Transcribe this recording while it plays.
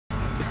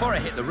Before I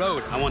hit the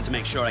road, I want to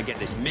make sure I get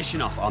this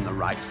mission off on the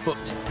right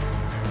foot.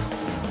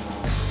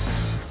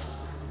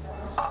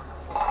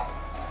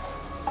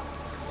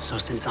 So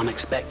since I'm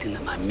expecting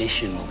that my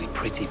mission will be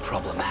pretty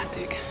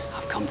problematic,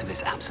 I've come to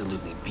this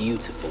absolutely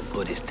beautiful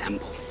Buddhist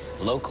temple.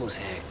 Locals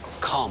here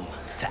come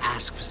to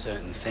ask for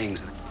certain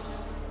things.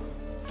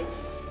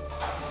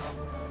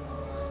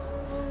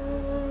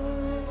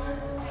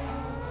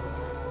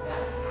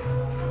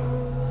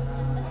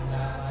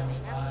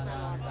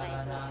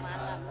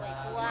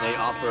 They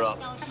offer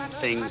up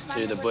things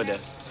to the Buddha: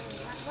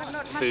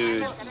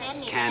 food,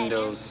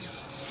 candles,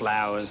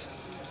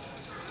 flowers,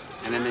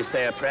 and then they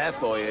say a prayer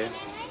for you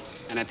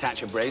and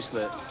attach a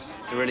bracelet.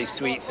 It's a really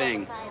sweet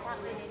thing.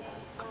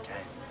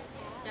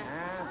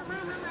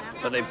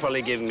 But they've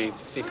probably given me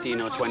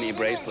 15 or 20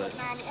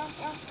 bracelets.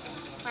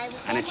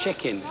 And a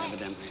chicken,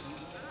 evidently.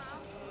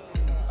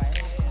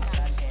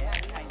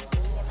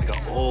 I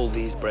got all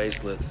these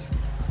bracelets.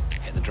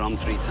 Hit the drum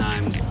 3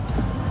 times.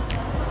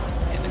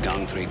 Hit the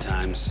gong 3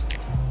 times.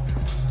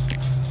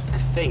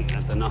 I think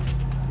that's enough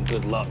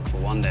good luck for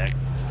one day.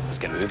 Let's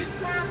get moving.